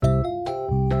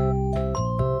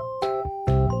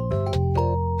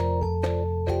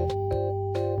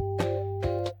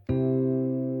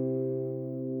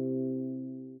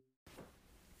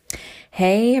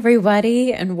Hey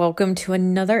everybody, and welcome to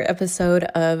another episode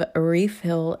of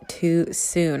Refill Too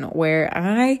Soon, where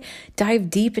I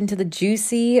dive deep into the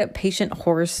juicy patient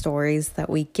horror stories that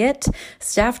we get,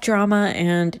 staff drama,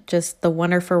 and just the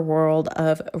wonderful world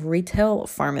of retail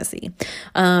pharmacy.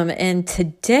 And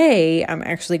today I'm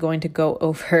actually going to go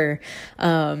over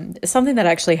something that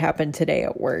actually happened today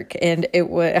at work, and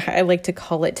I like to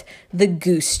call it the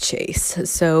goose chase.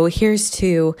 So here's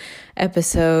to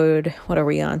episode, what are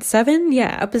we on? 7?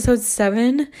 Yeah, episode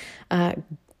 7,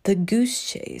 the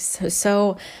goose chase.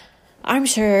 So I'm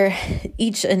sure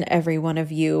each and every one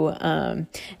of you, and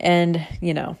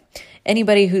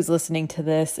anybody who's listening to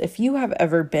this, if you have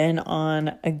ever been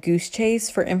on a goose chase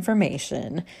for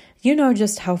information, you know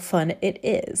just how fun it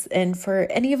is. And for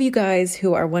any of you guys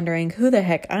who are wondering who the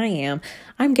heck I am,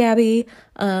 I'm Gabby.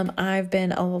 I've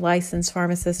been a licensed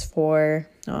pharmacist for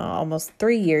almost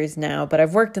 3 years now, but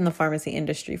I've worked in the pharmacy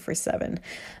industry for 7.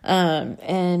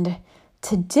 And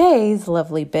today's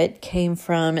lovely bit came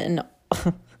from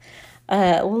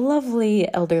a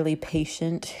lovely elderly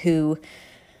patient who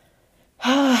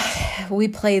we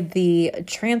played the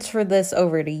transfer this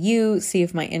over to you, see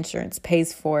if my insurance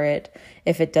pays for it.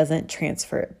 If it doesn't,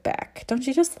 transfer it back. Don't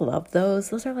you just love those?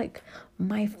 Those are like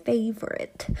my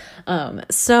favorite.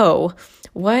 So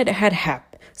what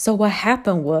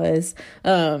happened was,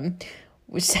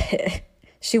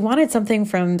 she wanted something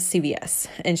from CVS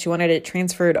and she wanted it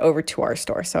transferred over to our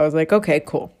store. So I was like, okay,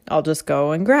 cool. I'll just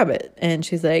go and grab it. And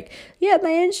she's like, yeah,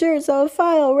 my insurance on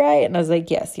file, right? And I was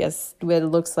like, yes. It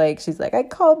looks like, she's like, I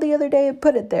called the other day and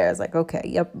put it there. I was like, okay,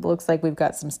 yep. Looks like we've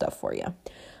got some stuff for you.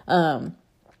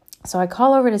 So I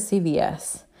call over to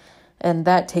CVS. And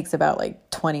that takes about like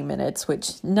 20 minutes,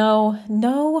 which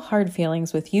no hard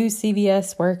feelings with you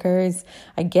CVS workers.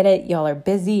 I get it. Y'all are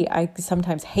busy. I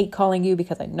sometimes hate calling you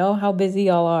because I know how busy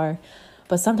y'all are,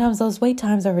 but sometimes those wait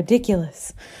times are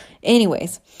ridiculous.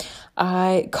 Anyways,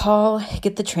 I call,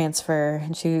 get the transfer,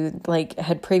 and she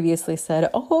had previously said,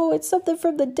 oh, it's something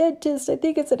from the dentist. I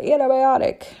think it's an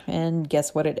antibiotic. And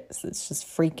guess what it is? It's just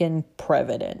freaking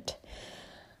Prevident.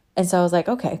 And so I was like,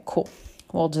 okay, cool.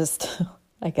 We'll just...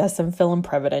 I guess I'm feeling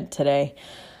Prevident today.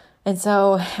 And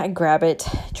so I grab it,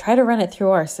 try to run it through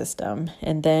our system,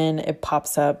 and then it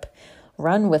pops up,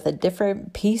 run with a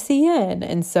different PCN.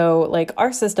 And so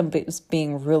our system was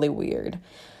being really weird.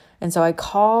 And so I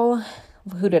call,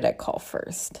 who did I call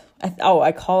first?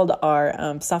 I called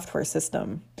our software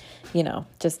system,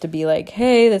 just to be like,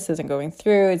 hey, this isn't going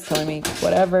through. It's telling me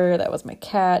whatever. That was my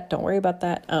cat. Don't worry about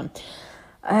that.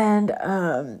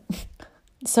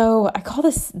 So I call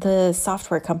the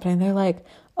software company and they're like,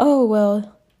 oh,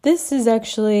 well, this is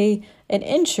actually an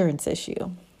insurance issue.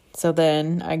 So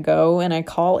then I go and I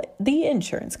call the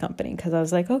insurance company because I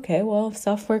was like, okay, well, if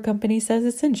software company says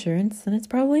it's insurance, then it's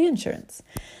probably insurance.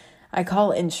 I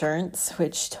call insurance,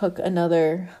 which took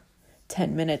another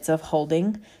 10 minutes of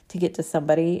holding to get to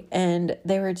somebody. And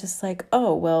they were just like,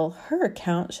 oh, well, her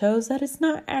account shows that it's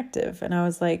not active. And I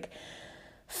was like,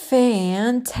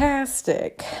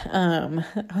 fantastic. I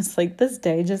was like, this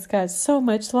day just got so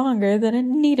much longer than it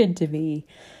needed to be.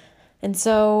 And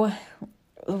so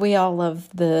we all love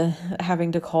the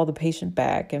having to call the patient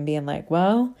back and being like,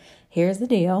 well, here's the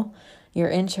deal. Your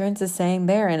insurance is saying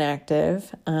they're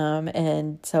inactive.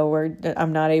 And so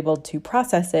I'm not able to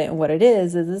process it. And what it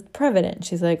is it's Prevident.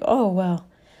 She's like, oh, well,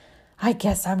 I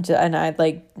guess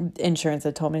insurance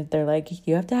had told me, they're like,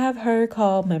 you have to have her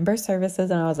call member services.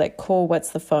 And I was like, cool,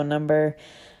 what's the phone number?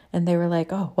 And they were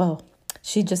like, oh, well,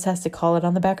 she just has to call it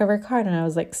on the back of her card. And I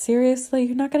was like, seriously,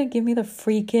 you're not going to give me the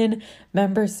freaking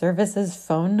member services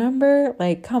phone number?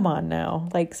 Like, come on now.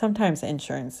 Sometimes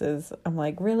insurances, I'm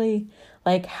like, really?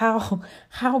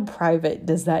 How private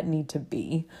does that need to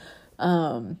be?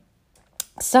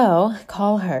 So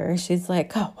call her. She's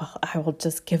like, oh, well, I will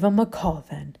just give them a call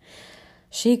then.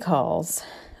 She calls.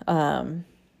 Well,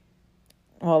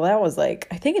 that was I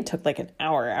think it took an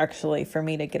hour actually for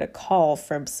me to get a call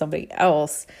from somebody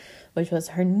else, which was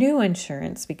her new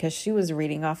insurance because she was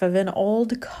reading off of an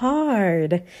old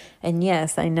card. And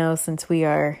yes, I know since we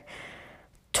are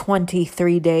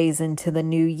 23 days into the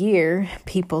new year,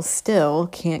 people still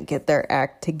can't get their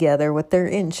act together with their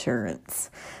insurance.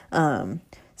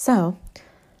 So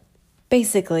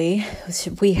basically,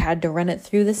 we had to run it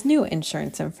through this new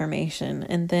insurance information.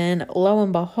 And then, lo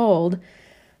and behold,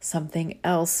 something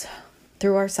else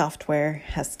through our software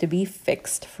has to be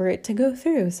fixed for it to go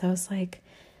through. So I was like,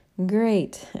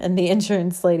 great. And the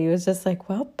insurance lady was just like,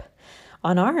 well,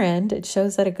 on our end, it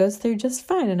shows that it goes through just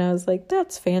fine. And I was like,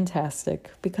 that's fantastic.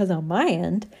 Because on my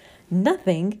end,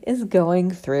 nothing is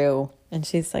going through. And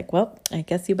she's like, well, I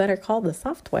guess you better call the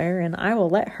software and I will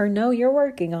let her know you're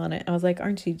working on it. I was like,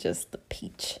 aren't you just the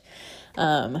peach?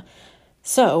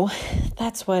 So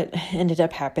that's what ended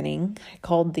up happening. I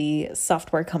called the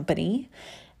software company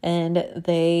and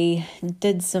they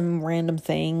did some random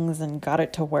things and got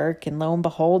it to work. And lo and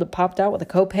behold, it popped out with a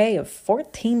copay of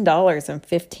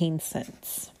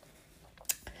 $14.15.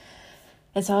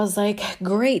 And so I was like,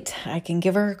 great, I can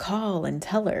give her a call and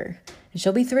tell her, and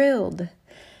she'll be thrilled.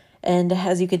 And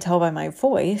as you could tell by my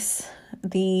voice,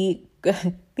 the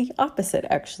opposite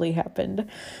actually happened.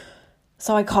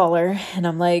 So I call her and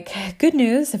I'm like, good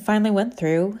news, it finally went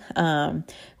through.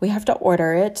 We have to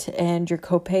order it and your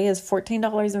copay is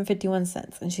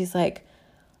 $14.51. And she's like,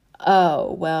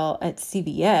 oh, well, at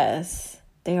CVS,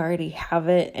 they already have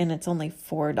it and it's only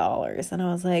 $4. And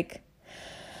I was like,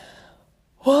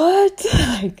 what?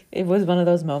 Like, it was one of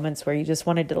those moments where you just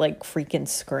wanted to like freaking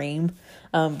scream.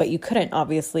 But you couldn't,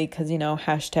 obviously, because,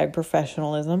 hashtag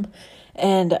professionalism.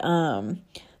 And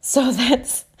so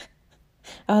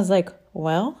I was like,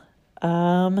 well,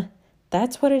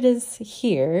 that's what it is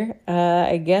here.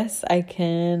 I guess I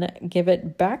can give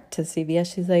it back to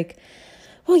CVS. She's like,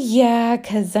 well, yeah,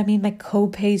 because my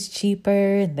copay's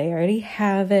cheaper and they already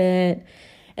have it.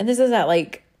 And this is at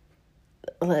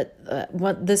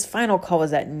this final call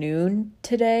was at noon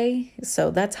today.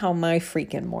 So that's how my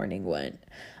freaking morning went.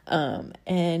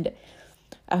 And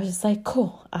I was just like,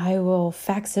 cool, I will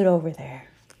fax it over there.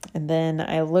 And then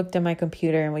I looked at my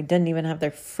computer and we didn't even have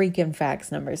their freaking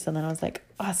fax number. So then I was like,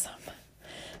 awesome.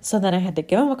 So then I had to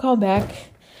give them a call back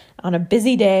on a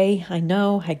busy day. I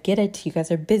know, I get it. You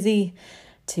guys are busy,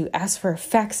 to ask for a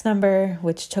fax number,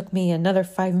 which took me another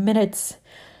 5 minutes.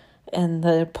 And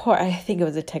I think it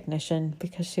was a technician,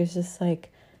 because she was just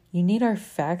like, you need our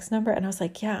fax number? And I was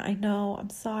like, yeah, I know. I'm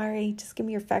sorry. Just give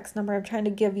me your fax number. I'm trying to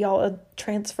give y'all a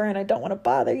transfer and I don't want to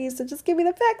bother you. So just give me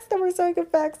the fax number so I can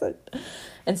fax it.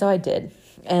 And so I did.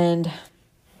 And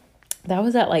that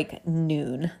was at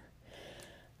noon.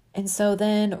 And so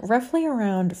then roughly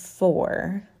around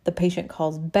 4, the patient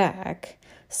calls back,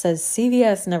 says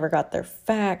CVS never got their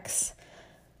fax,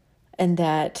 and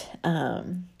that,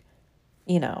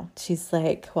 she's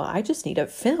like, well, I just need it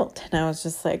filled. And I was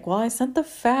just like, well, I sent the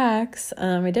fax.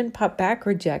 It didn't pop back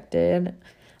rejected.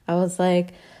 I was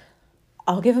like,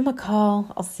 I'll give them a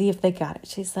call. I'll see if they got it.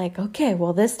 She's like, okay,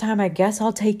 well, this time I guess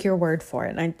I'll take your word for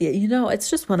it. And it's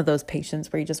just one of those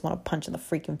patients where you just want to punch in the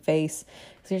freaking face.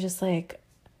 Because you're just like,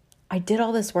 I did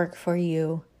all this work for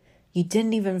you. You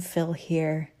didn't even fill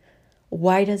here.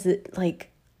 Why does it,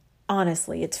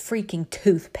 honestly, it's freaking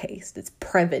toothpaste. It's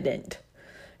Prevident.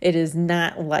 It is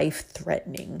not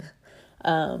life-threatening.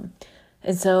 And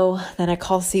so then I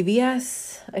call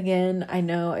CVS again. I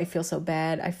know, I feel so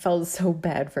bad. I felt so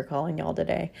bad for calling y'all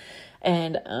today.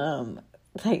 And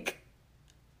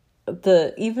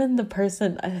the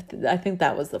person, I think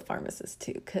that was the pharmacist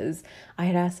too, because I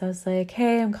had asked, I was like,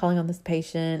 hey, I'm calling on this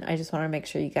patient. I just want to make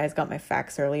sure you guys got my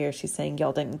fax earlier. She's saying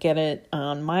y'all didn't get it.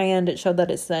 On my end, it showed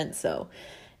that it sent. So,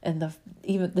 and the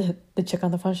chick on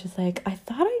the phone, she's like, I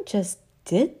thought I just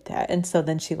did that. And so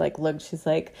then she looked, she's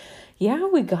like, yeah,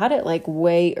 we got it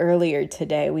way earlier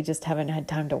today. We just haven't had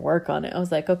time to work on it. I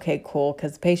was like, okay, cool.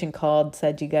 Cause the patient called,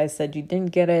 said you guys said you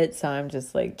didn't get it. So I'm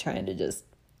just trying to just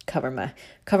cover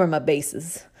my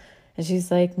bases. And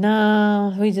she's like,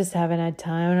 no, we just haven't had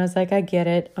time. And I was like, I get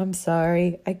it. I'm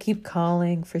sorry. I keep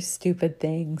calling for stupid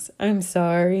things. I'm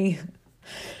sorry.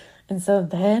 And so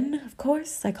then, of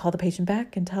course, I call the patient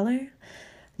back and tell her,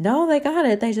 no, they got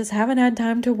it. They just haven't had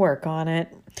time to work on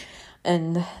it.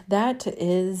 And that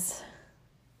is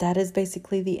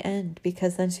basically the end,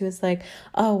 because then she was like,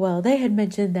 oh, well, they had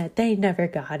mentioned that they never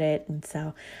got it. And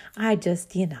so I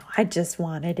just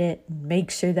wanted it and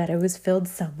make sure that it was filled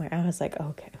somewhere. I was like,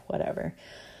 okay, whatever.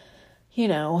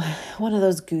 One of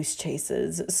those goose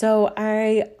chases. So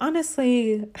I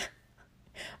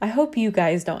hope you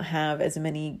guys don't have as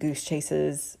many goose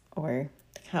chases, or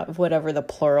whatever the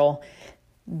plural,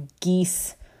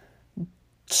 geese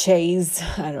chase.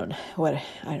 I don't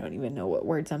even know what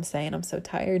words I'm saying. I'm so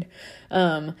tired.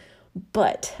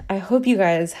 But I hope you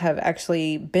guys have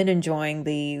actually been enjoying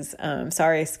these.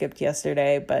 Sorry I skipped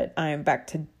yesterday, but I'm back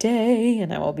today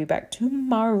and I will be back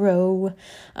tomorrow.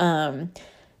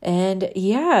 And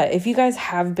yeah, if you guys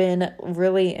have been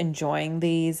really enjoying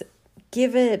these,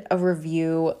 give it a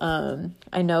review.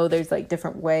 I know there's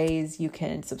different ways you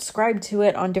can subscribe to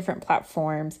it on different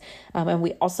platforms. And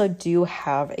we also do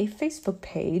have a Facebook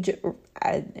page.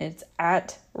 It's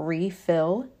at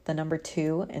refill,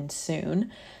 2, and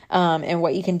soon. And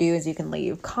what you can do is you can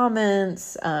leave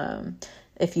comments,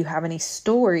 if you have any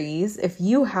stories, if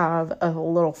you have a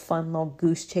little fun little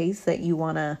goose chase that you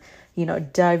want to,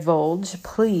 divulge,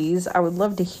 please, I would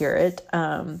love to hear it.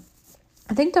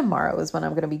 I think tomorrow is when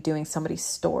I'm going to be doing somebody's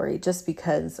story, just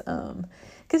because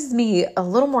gives me a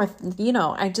little more,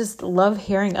 I just love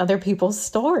hearing other people's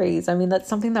stories. I mean, that's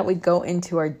something that we go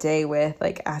into our day with,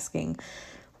 like asking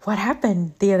what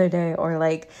happened the other day, or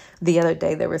like the other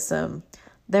day there was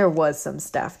some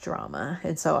staff drama.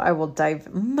 And so I will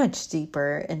dive much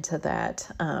deeper into that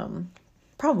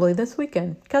probably this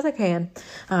weekend, because I can.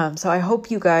 So I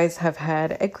hope you guys have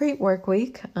had a great work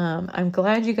week. I'm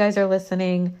glad you guys are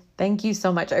listening. Thank you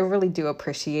so much. I really do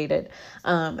appreciate it.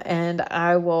 And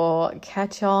I will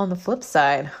catch y'all on the flip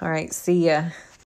side. All right. See ya.